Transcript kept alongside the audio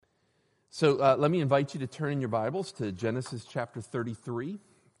So let me invite you to turn in your Bibles to Genesis chapter 33,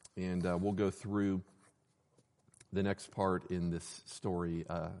 and we'll go through the next part in this story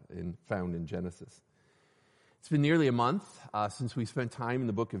found in Genesis. It's been nearly a month since we spent time in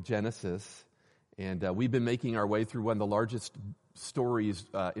the book of Genesis, and we've been making our way through one of the largest stories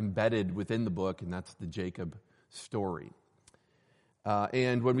embedded within the book, and that's the Jacob story.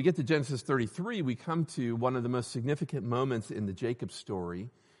 And when we get to Genesis 33, we come to one of the most significant moments in the Jacob story.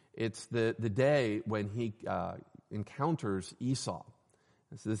 It's the day when he encounters Esau.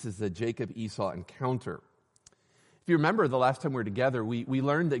 So this is the Jacob-Esau encounter. If you remember the last time we were together, we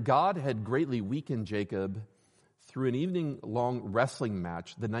learned that God had greatly weakened Jacob through an evening-long wrestling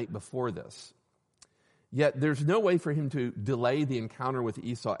match the night before this. Yet there's no way for him to delay the encounter with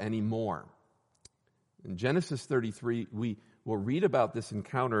Esau anymore. In Genesis 33, we will read about this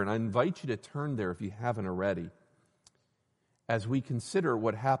encounter, and I invite you to turn there if you haven't already, as we consider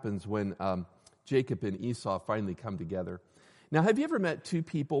what happens when Jacob and Esau finally come together. Now, have you ever met two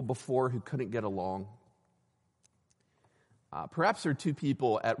people before who couldn't get along? Perhaps there are two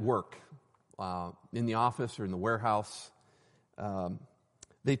people at work, in the office or in the warehouse.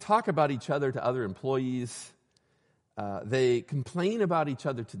 They talk about each other to other employees. They complain about each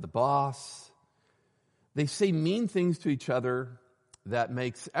other to the boss. They say mean things to each other that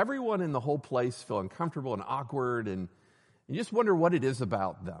makes everyone in the whole place feel uncomfortable and awkward, and you just wonder what it is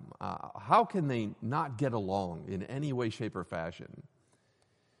about them. How can they not get along in any way, shape, or fashion?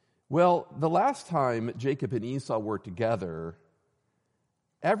 Well, the last time Jacob and Esau were together,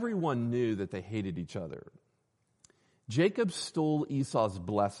 everyone knew that they hated each other. Jacob stole Esau's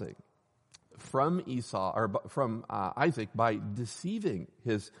blessing from Isaac by deceiving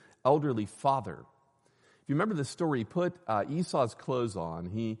his elderly father. If you remember the story, he put Esau's clothes on.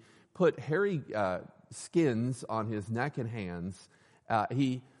 He put hairy skins on his neck and hands.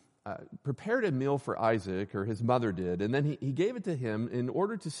 He prepared a meal for Isaac, or his mother did, and then he gave it to him in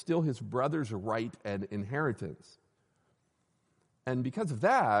order to steal his brother's right and inheritance. And because of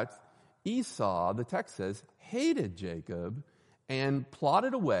that, Esau, the text says, hated Jacob and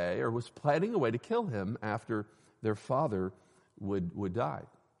plotted away, or was planning a way to kill him after their father would die.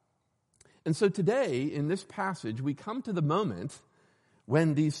 And so today, in this passage, we come to the moment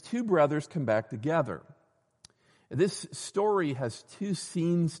when these two brothers come back together. This story has two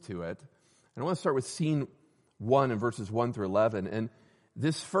scenes to it. And I want to start with scene 1 in verses 1 through 11. And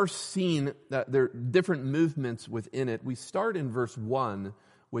this first scene, there are different movements within it. We start in verse 1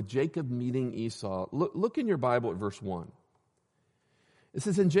 with Jacob meeting Esau. Look in your Bible at verse 1. It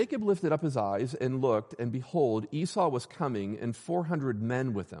says, "And Jacob lifted up his eyes and looked, and behold, Esau was coming, and 400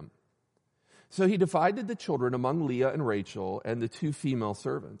 men with him. So he divided the children among Leah and Rachel and the two female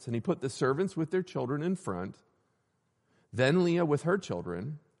servants. And he put the servants with their children in front, then Leah with her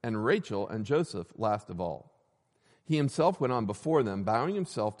children, and Rachel and Joseph last of all. He himself went on before them, bowing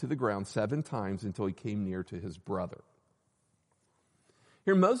himself to the ground 7 times until he came near to his brother."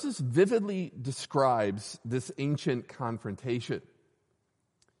 Here Moses vividly describes this ancient confrontation.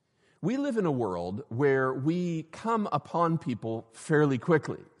 We live in a world where we come upon people fairly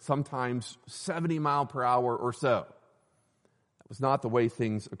quickly, sometimes 70 miles per hour or so. That was not the way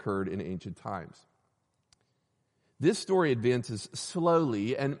things occurred in ancient times. This story advances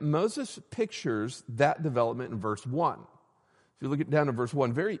slowly, and Moses pictures that development in verse 1. If you look down at verse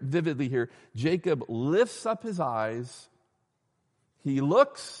 1, very vividly here, Jacob lifts up his eyes, he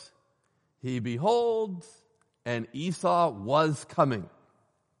looks, he beholds, and Esau was coming.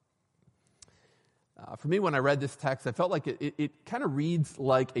 For me, when I read this text, I felt like it kind of reads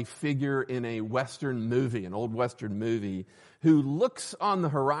like a figure in a Western movie, an old Western movie, who looks on the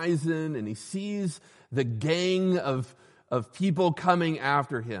horizon and he sees the gang of people coming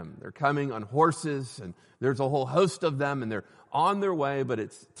after him. They're coming on horses, and there's a whole host of them, and they're on their way, but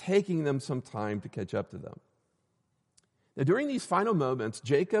it's taking them some time to catch up to them. Now, during these final moments,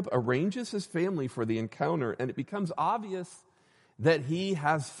 Jacob arranges his family for the encounter, and it becomes obvious that he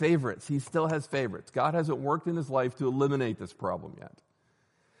has favorites. He still has favorites. God hasn't worked in his life to eliminate this problem yet.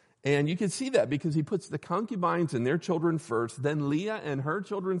 And you can see that because he puts the concubines and their children first, then Leah and her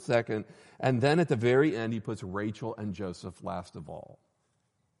children second, and then at the very end he puts Rachel and Joseph last of all.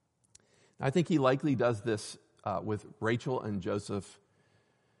 I think he likely does this with Rachel and Joseph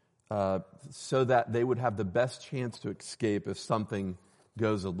so that they would have the best chance to escape if something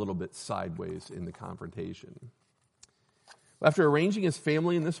goes a little bit sideways in the confrontation. After arranging his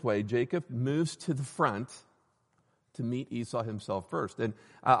family in this way, Jacob moves to the front to meet Esau himself first. And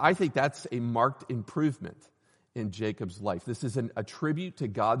I think that's a marked improvement in Jacob's life. This is a tribute to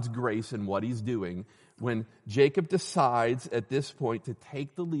God's grace in what he's doing when Jacob decides at this point to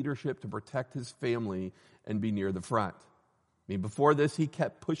take the leadership to protect his family and be near the front. I mean, before this, he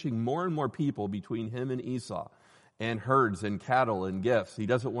kept pushing more and more people between him and Esau, and herds and cattle and gifts. He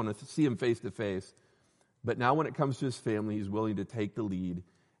doesn't want to see him face to face. But now when it comes to his family, he's willing to take the lead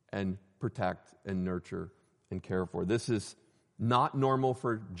and protect and nurture and care for. This is not normal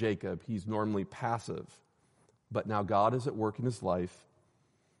for Jacob. He's normally passive. But now God is at work in his life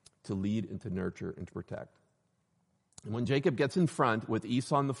to lead and to nurture and to protect. And when Jacob gets in front with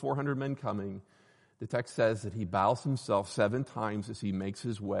Esau and the 400 men coming, the text says that he bows himself 7 times as he makes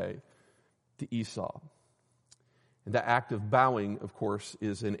his way to Esau. And that act of bowing, of course,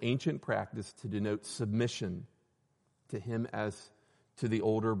 is an ancient practice to denote submission to him as to the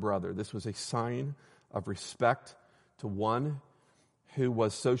older brother. This was a sign of respect to one who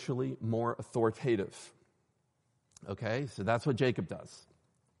was socially more authoritative. Okay, so that's what Jacob does.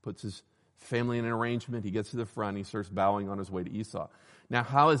 Puts his family in an arrangement, he gets to the front, he starts bowing on his way to Esau. Now,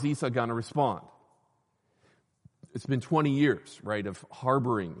 how is Esau going to respond? It's been 20 years, right, of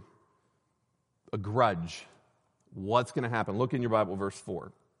harboring a grudge. What's going to happen? Look in your Bible, verse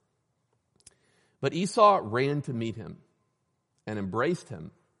 4. But Esau ran to meet him and embraced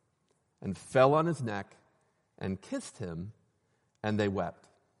him and fell on his neck and kissed him, and they wept.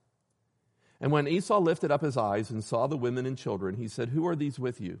 And when Esau lifted up his eyes and saw the women and children, he said, "Who are these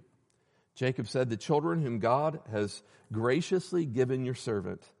with you?" Jacob said, "The children whom God has graciously given your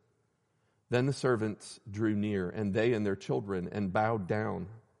servant." Then the servants drew near, and they and their children, and bowed down.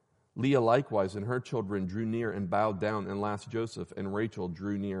 Leah likewise and her children drew near and bowed down, and last Joseph and Rachel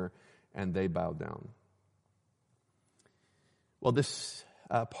drew near, and they bowed down. Well, this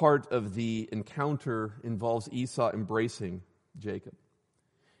part of the encounter involves Esau embracing Jacob.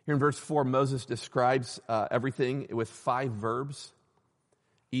 Here in verse 4, Moses describes everything with 5 verbs.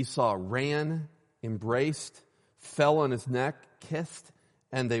 Esau ran, embraced, fell on his neck, kissed,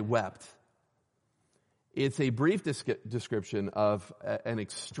 and they wept. It's a brief description of an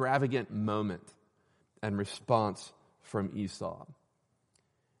extravagant moment and response from Esau.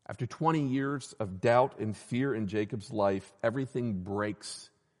 After 20 years of doubt and fear in Jacob's life, everything breaks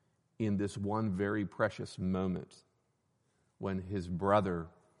in this one very precious moment when his brother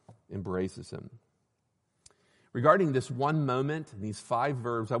embraces him. Regarding this one moment and these 5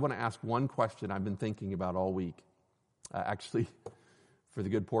 verbs, I want to ask one question I've been thinking about all week. Actually, for the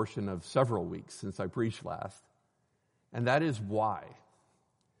good portion of several weeks since I preached last. And that is why.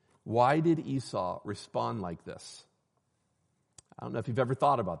 Why did Esau respond like this? I don't know if you've ever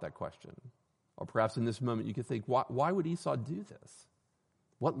thought about that question. Or perhaps in this moment you could think, why would Esau do this?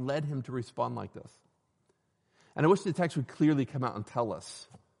 What led him to respond like this? And I wish the text would clearly come out and tell us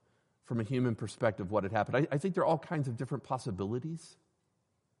from a human perspective what had happened. I think there are all kinds of different possibilities.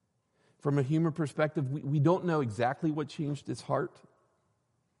 From a human perspective, we don't know exactly what changed his heart.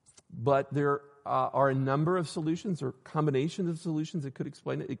 But there are a number of solutions or combinations of solutions that could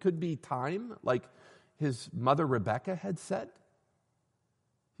explain it. It could be time, like his mother Rebecca had said.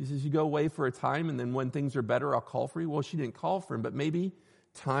 She says, "You go away for a time, and then when things are better, I'll call for you." Well, she didn't call for him, but maybe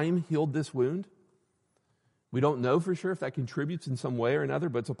time healed this wound. We don't know for sure if that contributes in some way or another,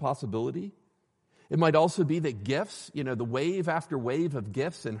 but it's a possibility. It might also be that gifts, the wave after wave of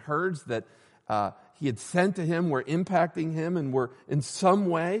gifts and herds that he had sent to him were impacting him and were in some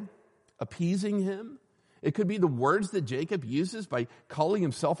way appeasing him. It could be the words that Jacob uses by calling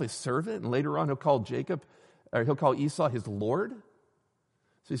himself a servant, and later on he'll call Esau his Lord.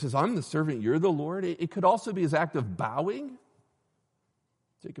 So he says, "I'm the servant, you're the Lord." It could also be his act of bowing.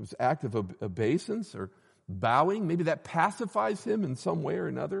 Jacob's act of obeisance or bowing. Maybe that pacifies him in some way or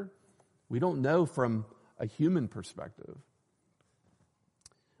another. We don't know from a human perspective.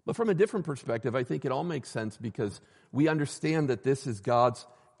 But from a different perspective, I think it all makes sense because we understand that this is God's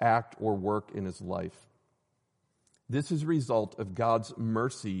act or work in his life. This is a result of God's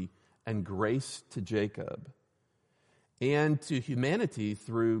mercy and grace to Jacob and to humanity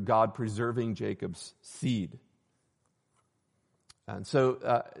through God preserving Jacob's seed. And so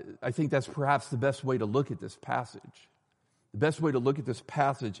I think that's perhaps the best way to look at this passage. The best way to look at this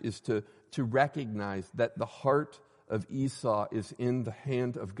passage is to recognize that the heart of Esau is in the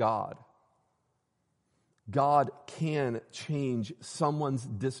hand of God. God can change someone's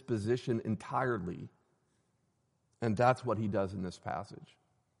disposition entirely. And that's what he does in this passage.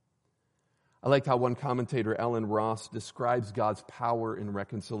 I liked how one commentator, Ellen Ross, describes God's power in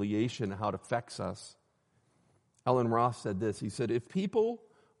reconciliation, how it affects us. Ellen Ross said this. He said, "If people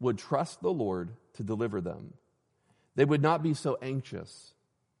would trust the Lord to deliver them, they would not be so anxious,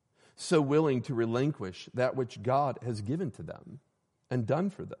 so willing to relinquish that which God has given to them and done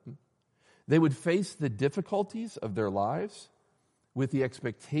for them. They would face the difficulties of their lives with the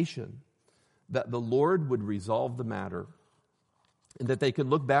expectation that the Lord would resolve the matter and that they could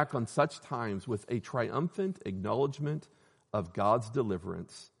look back on such times with a triumphant acknowledgement of God's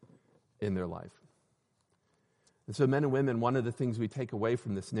deliverance in their life. And so, men and women, one of the things we take away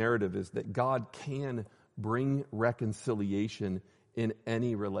from this narrative is that God can bring reconciliation in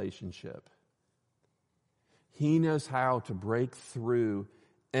any relationship. He knows how to break through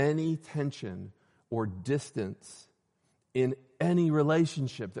any tension or distance in any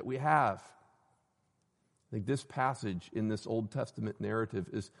relationship that we have. I think this passage in this Old Testament narrative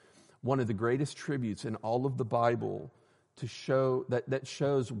is one of the greatest tributes in all of the Bible to show that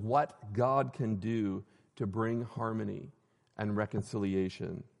shows what God can do to bring harmony and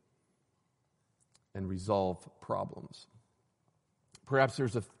reconciliation and resolve problems. Perhaps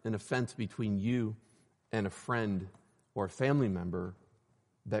there's an offense between you and a friend or a family member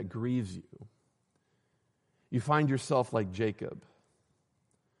that grieves you. You find yourself like Jacob.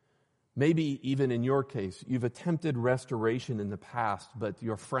 Maybe even in your case, you've attempted restoration in the past, but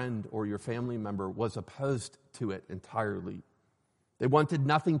your friend or your family member was opposed to it entirely. They wanted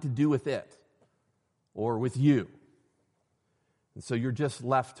nothing to do with it or with you. And so you're just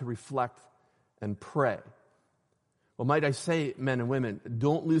left to reflect and pray. Well, might I say, men and women,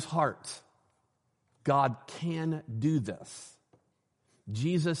 don't lose heart. God can do this.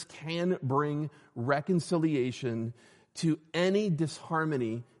 Jesus can bring reconciliation to any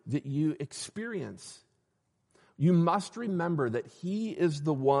disharmony that you experience. You must remember that He is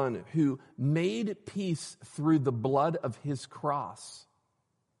the one who made peace through the blood of His cross.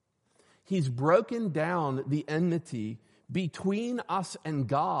 He's broken down the enmity between us and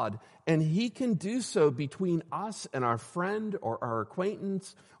God, and He can do so between us and our friend or our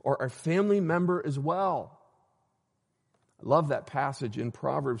acquaintance or our family member as well. I love that passage in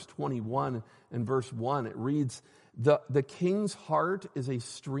Proverbs 21 and verse 1. It reads, The king's heart is a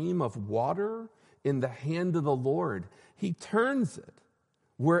stream of water in the hand of the Lord. He turns it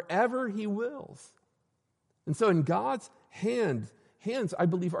wherever He wills. And so in God's hands, I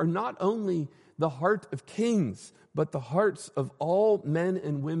believe, are not only the heart of kings, but the hearts of all men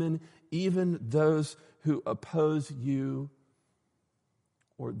and women, even those who oppose you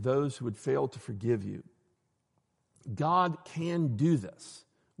or those who would fail to forgive you. God can do this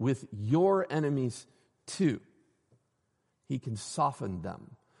with your enemies too. He can soften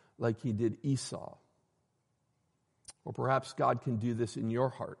them like He did Esau. Or perhaps God can do this in your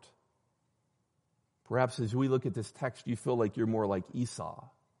heart. Perhaps as we look at this text, you feel like you're more like Esau.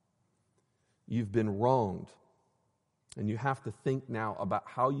 You've been wronged. And you have to think now about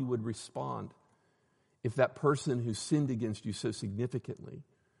how you would respond if that person who sinned against you so significantly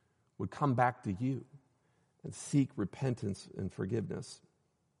would come back to you and seek repentance and forgiveness.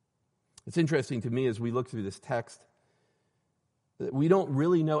 It's interesting to me as we look through this text that we don't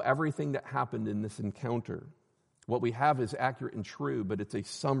really know everything that happened in this encounter. What we have is accurate and true, but it's a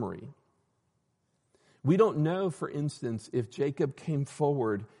summary. We don't know, for instance, if Jacob came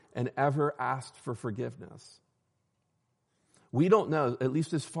forward and ever asked for forgiveness. We don't know, at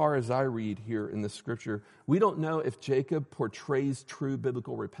least as far as I read here in the scripture, we don't know if Jacob portrays true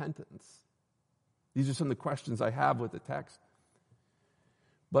biblical repentance. These are some of the questions I have with the text.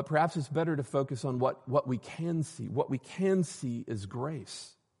 But perhaps it's better to focus on what we can see. What we can see is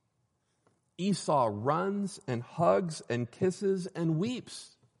grace. Esau runs and hugs and kisses and weeps.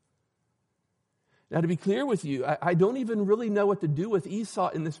 Now, to be clear with you, I don't even really know what to do with Esau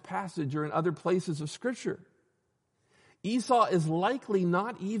in this passage or in other places of Scripture. Esau is likely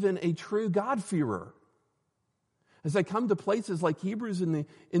not even a true God-fearer. As I come to places like Hebrews in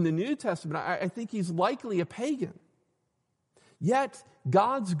the New Testament, I think he's likely a pagan. Yet,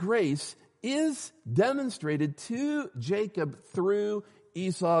 God's grace is demonstrated to Jacob through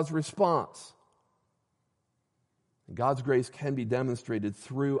Esau's response. God's grace can be demonstrated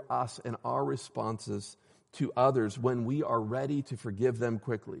through us and our responses to others when we are ready to forgive them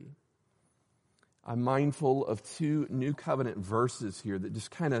quickly. I'm mindful of two New Covenant verses here that just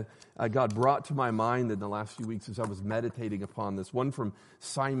kind of God brought to my mind in the last few weeks as I was meditating upon this. One from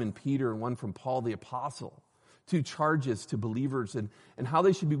Simon Peter and one from Paul the Apostle. Two charges to believers and how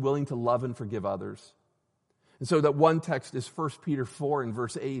they should be willing to love and forgive others. And so that one text is 1 Peter 4 and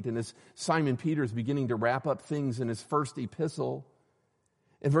verse 8. And as Simon Peter is beginning to wrap up things in his first epistle,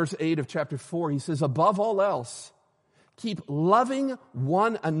 in verse 8 of chapter 4, he says, above all else, keep loving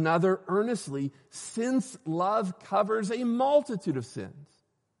one another earnestly, since love covers a multitude of sins.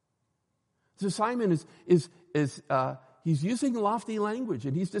 So Simon is he's using lofty language,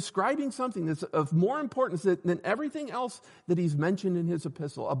 and he's describing something that's of more importance than everything else that he's mentioned in his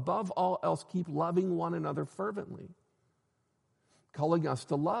epistle. Above all else, keep loving one another fervently, calling us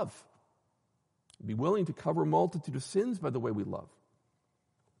to love. Be willing to cover a multitude of sins by the way we love.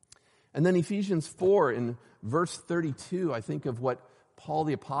 And then Ephesians 4 in verse 32, I think of what Paul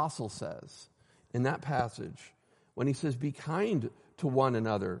the Apostle says in that passage when he says, be kind to one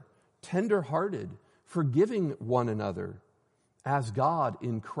another, tender-hearted, forgiving one another, as God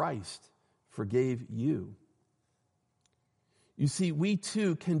in Christ forgave you. You see, we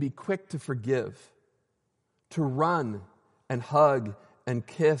too can be quick to forgive, to run and hug and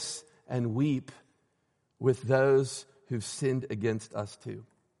kiss and weep with those who've sinned against us too.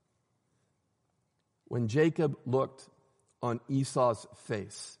 When Jacob looked on Esau's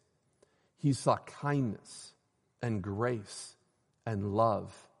face, he saw kindness and grace and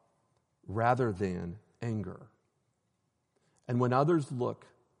love rather than anger. And when others look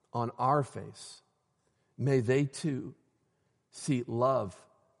on our face, may they too see love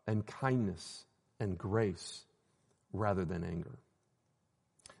and kindness and grace rather than anger.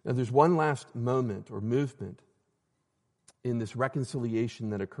 Now there's one last moment or movement in this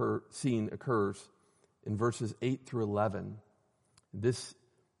reconciliation that occurs in verses 8 through 11. This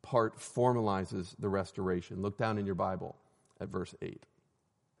part formalizes the restoration. Look down in your Bible at verse 8.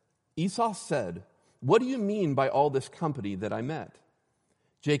 Esau said, what do you mean by all this company that I met?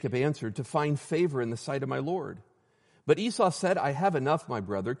 Jacob answered, to find favor in the sight of my Lord. But Esau said, I have enough, my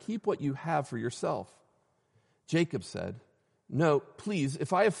brother. Keep what you have for yourself. Jacob said, no, please,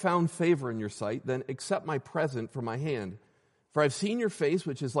 if I have found favor in your sight, then accept my present from my hand. For I've seen your face,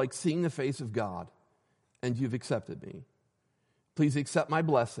 which is like seeing the face of God, and you've accepted me. Please accept my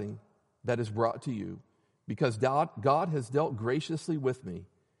blessing that is brought to you, because God has dealt graciously with me,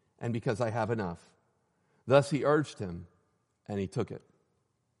 and because I have enough. Thus he urged him, and he took it.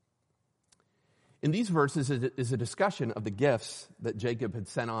 In these verses is a discussion of the gifts that Jacob had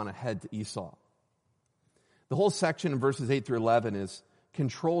sent on ahead to Esau. The whole section in verses 8 through 11 is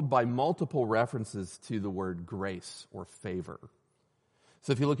controlled by multiple references to the word grace or favor.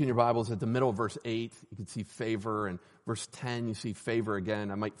 So if you look in your Bibles at the middle of verse 8, you can see favor, and verse 10, you see favor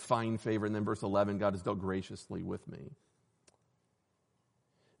again. I might find favor, and then verse 11, God has dealt graciously with me.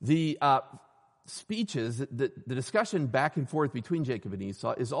 The speeches, the discussion back and forth between Jacob and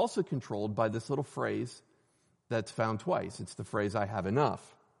Esau is also controlled by this little phrase that's found twice. It's the phrase, I have enough.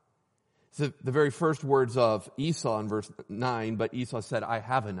 So the very first words of Esau in verse 9, but Esau said, I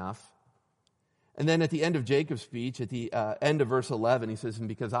have enough. And then at the end of Jacob's speech, at the end of verse 11, he says, and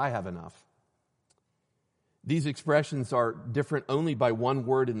because I have enough. These expressions are different only by one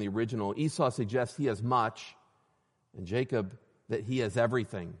word in the original. Esau suggests he has much, and Jacob that he has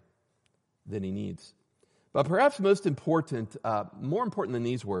everything that he needs. But perhaps most important, more important than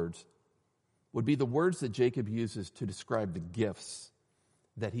these words, would be the words that Jacob uses to describe the gifts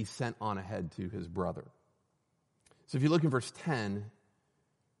that he sent on ahead to his brother. So if you look in verse 10,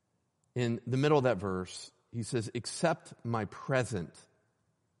 in the middle of that verse, he says, accept my present.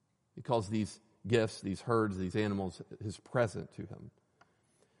 He calls these gifts, these herds, these animals, his present to him.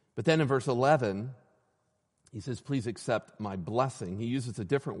 But then in verse 11, he says, please accept my blessing. He uses a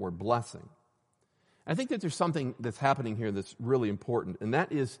different word, blessing. I think that there's something that's happening here that's really important, and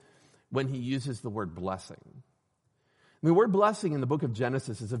that is when he uses the word blessing. The word blessing in the book of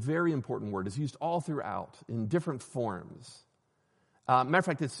Genesis is a very important word. It's used all throughout in different forms. Matter of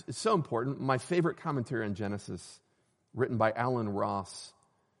fact, it's so important. My favorite commentary on Genesis, written by Alan Ross,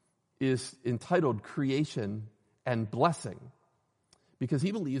 is entitled Creation and Blessing, because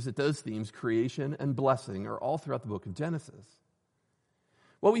he believes that those themes, creation and blessing, are all throughout the book of Genesis.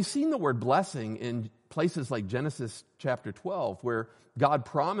 Well, we've seen the word blessing in places like Genesis chapter 12, where God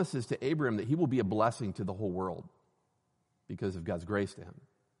promises to Abraham that he will be a blessing to the whole world because of God's grace to him.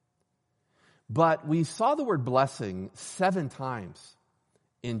 But we saw the word blessing 7 times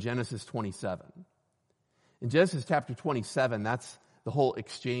in Genesis 27. In Genesis chapter 27, that's the whole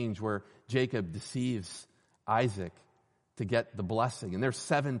exchange where Jacob deceives Isaac to get the blessing. And there's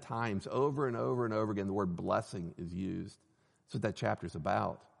 7 times over and over and over again the word blessing is used. That's what that chapter is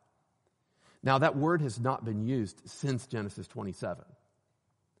about. Now, that word has not been used since Genesis 27.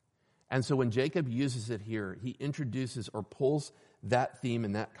 And so when Jacob uses it here, he introduces or pulls that theme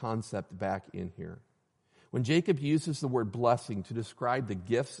and that concept back in here. When Jacob uses the word blessing to describe the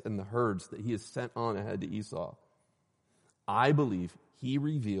gifts and the herds that he has sent on ahead to Esau, I believe he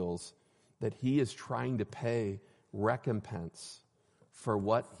reveals that he is trying to pay recompense for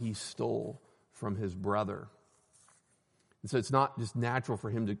what he stole from his brother. And so it's not just natural for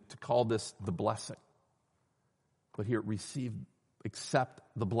him to call this the blessing. But here, accept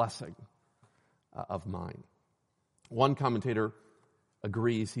the blessing of mine. One commentator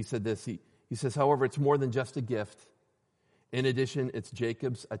agrees. He said this. He says, however, it's more than just a gift. In addition, it's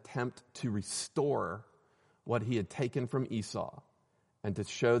Jacob's attempt to restore what he had taken from Esau and to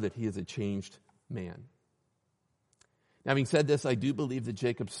show that he is a changed man. Now, having said this, I do believe that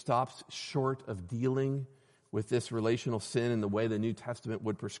Jacob stops short of dealing with this relational sin in the way the New Testament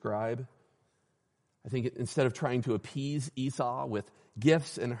would prescribe. I think instead of trying to appease Esau with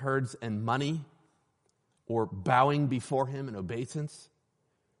gifts and herds and money, or bowing before him in obeisance,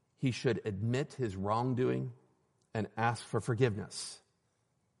 he should admit his wrongdoing and ask for forgiveness.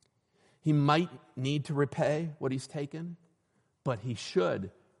 He might need to repay what he's taken, but he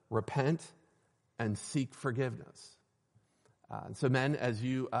should repent and seek forgiveness. So men, as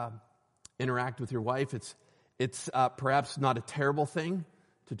you interact with your wife, it's perhaps not a terrible thing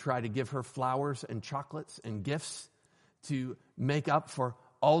to try to give her flowers and chocolates and gifts to make up for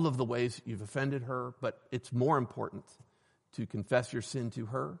all of the ways you've offended her, but it's more important to confess your sin to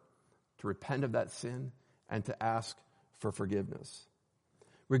her, to repent of that sin, and to ask for forgiveness.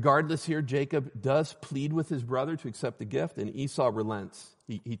 Regardless here, Jacob does plead with his brother to accept the gift, and Esau relents.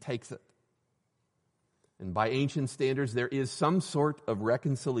 He takes it. And by ancient standards, there is some sort of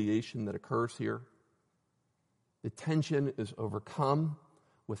reconciliation that occurs here. The tension is overcome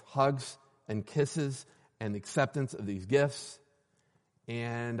with hugs and kisses and acceptance of these gifts.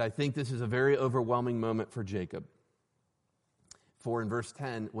 And I think this is a very overwhelming moment for Jacob. For in verse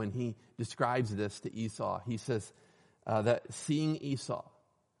 10, when he describes this to Esau, he says that seeing Esau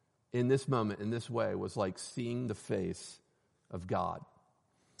in this moment, in this way, was like seeing the face of God.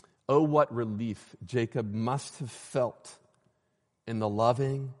 Oh, what relief Jacob must have felt in the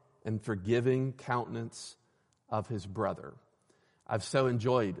loving and forgiving countenance of his brother. I've so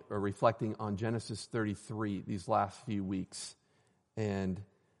enjoyed reflecting on Genesis 33 these last few weeks, and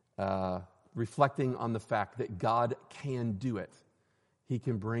reflecting on the fact that God can do it. He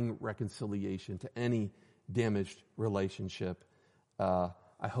can bring reconciliation to any damaged relationship.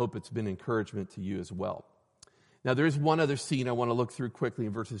 I hope it's been encouragement to you as well. Now, there is one other scene I want to look through quickly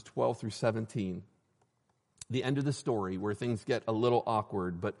in verses 12 through 17. The end of the story where things get a little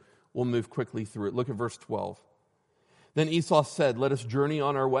awkward, but we'll move quickly through it. Look at verse 12. Then Esau said, "Let us journey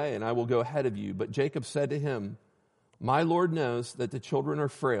on our way, and I will go ahead of you." But Jacob said to him, "My Lord knows that the children are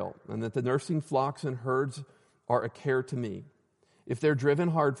frail, and that the nursing flocks and herds are a care to me. If they're driven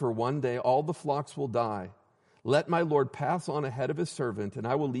hard for one day, all the flocks will die. Let my Lord pass on ahead of his servant, and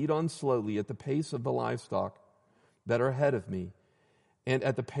I will lead on slowly at the pace of the livestock that are ahead of me, and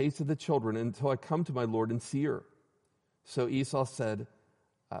at the pace of the children, until I come to my Lord in Seir." So Esau said,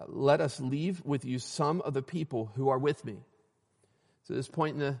 "Let us leave with you some of the people who are with me." So at this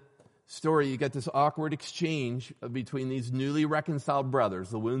point in the story, you get this awkward exchange between these newly reconciled brothers.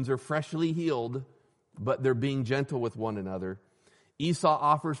 The wounds are freshly healed, but they're being gentle with one another. Esau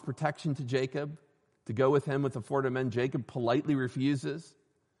offers protection to Jacob to go with him with the 400 men. Jacob politely refuses.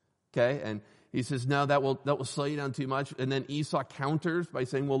 Okay, and he says, "No, that will slow you down too much." And then Esau counters by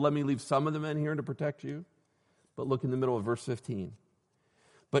saying, "Well, let me leave some of the men here to protect you." But look in the middle of verse 15.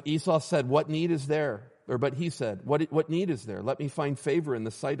 But Esau said, "What need is there?" But he said, what need is there? Let me find favor in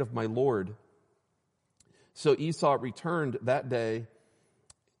the sight of my Lord." So Esau returned that day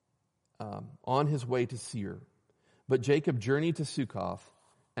on his way to Seir. But Jacob journeyed to Succoth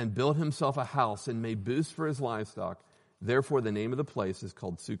and built himself a house and made booths for his livestock. Therefore, the name of the place is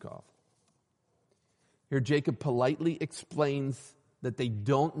called Succoth. Here, Jacob politely explains that they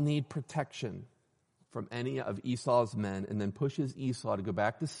don't need protection from any of Esau's men, and then pushes Esau to go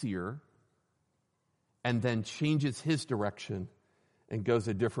back to Seir, and then changes his direction and goes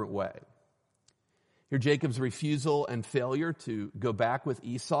a different way. Here, Jacob's refusal and failure to go back with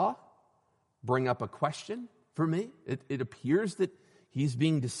Esau bring up a question for me. It appears that he's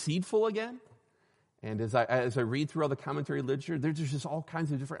being deceitful again. And as I read through all the commentary literature, there's just all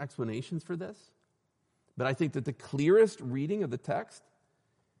kinds of different explanations for this. But I think that the clearest reading of the text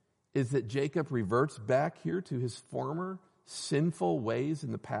is that Jacob reverts back here to his former sinful ways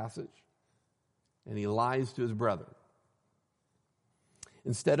in the passage, and he lies to his brother.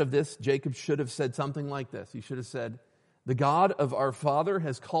 Instead of this, Jacob should have said something like this. He should have said, "The God of our father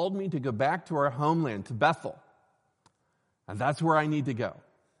has called me to go back to our homeland, to Bethel, and that's where I need to go.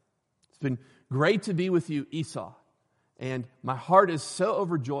 It's been great to be with you, Esau, and my heart is so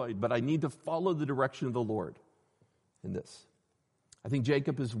overjoyed, but I need to follow the direction of the Lord in this." I think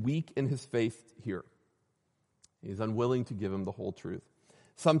Jacob is weak in his faith here. He's unwilling to give him the whole truth.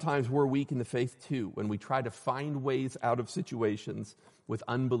 Sometimes we're weak in the faith too when we try to find ways out of situations with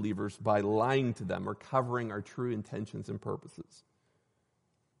unbelievers by lying to them or covering our true intentions and purposes.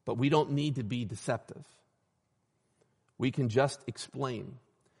 But we don't need to be deceptive. We can just explain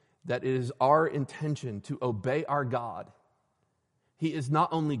that it is our intention to obey our God. He is not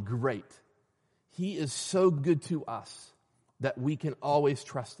only great, He is so good to us that we can always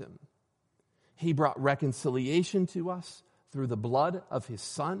trust Him. He brought reconciliation to us through the blood of His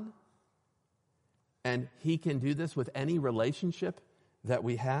Son, and He can do this with any relationship that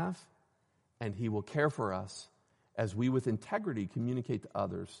we have, and He will care for us as we with integrity communicate to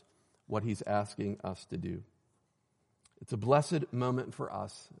others what He's asking us to do. It's a blessed moment for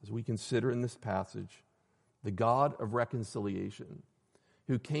us as we consider in this passage the God of reconciliation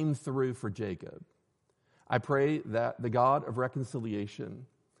who came through for Jacob. I pray that the God of reconciliation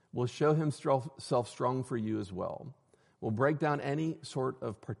will show Himself strong for you as well, will break down any sort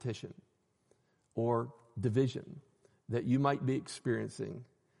of partition or division that you might be experiencing,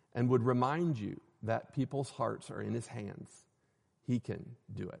 and would remind you that people's hearts are in His hands. He can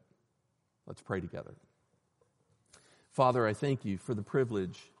do it. Let's pray together. Father, I thank You for the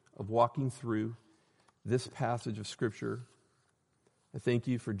privilege of walking through this passage of Scripture. I thank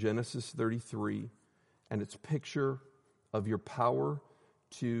You for Genesis 33 and its picture of Your power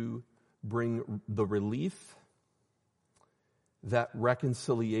to bring the relief that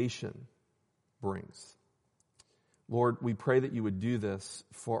reconciliation brings. Lord, we pray that You would do this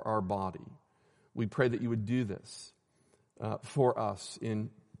for our body. We pray that You would do this for us in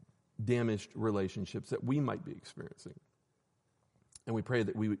damaged relationships that we might be experiencing. And we pray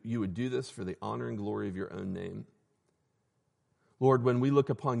that You would do this for the honor and glory of Your own name. Lord, when we look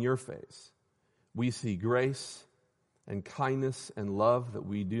upon Your face, we see grace and kindness and love that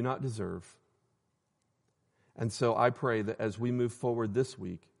we do not deserve. And so I pray that as we move forward this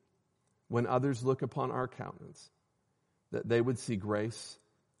week, when others look upon our countenance, that they would see grace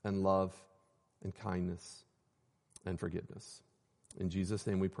and love and kindness and forgiveness. In Jesus'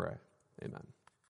 name we pray. Amen.